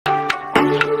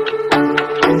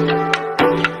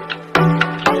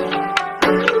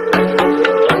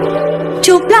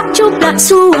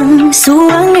suweng,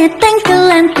 suweng eteng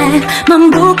kelenter,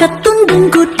 membuka tundung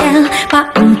kudel,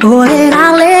 pak empore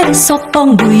rale,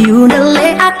 sopong buyu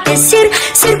dele ake sir,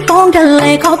 sir pong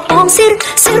dele kopong sir,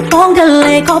 sir pong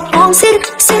dele kopong sir,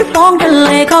 sir pong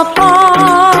dele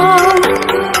kopong.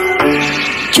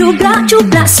 Cublak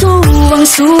cublak suweng,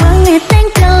 suweng eteng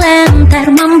kelenter,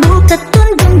 membuka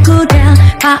tundung kudel,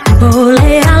 pak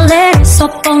empore rale,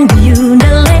 sopong buyu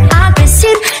dele ake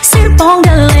sir, sir pong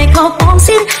dele kopong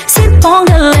sir, sir pong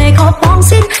dele kopong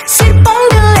sir, sir pong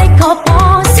dele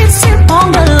kopong sir, sir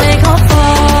pong dele kopong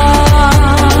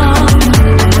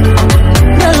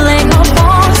dele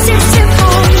kopong sir, sir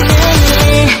pong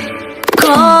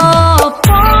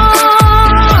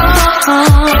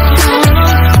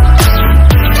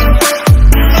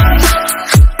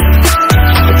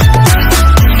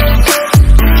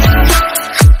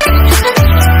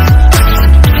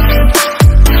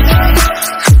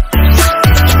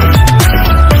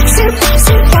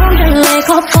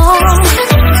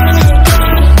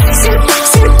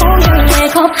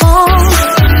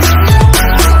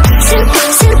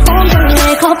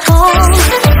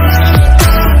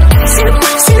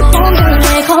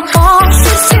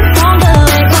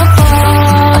dele kopong.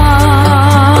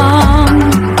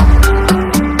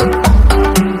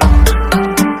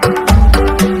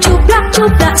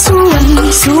 Cublak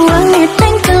suweng, suweng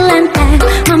eteng kelenter,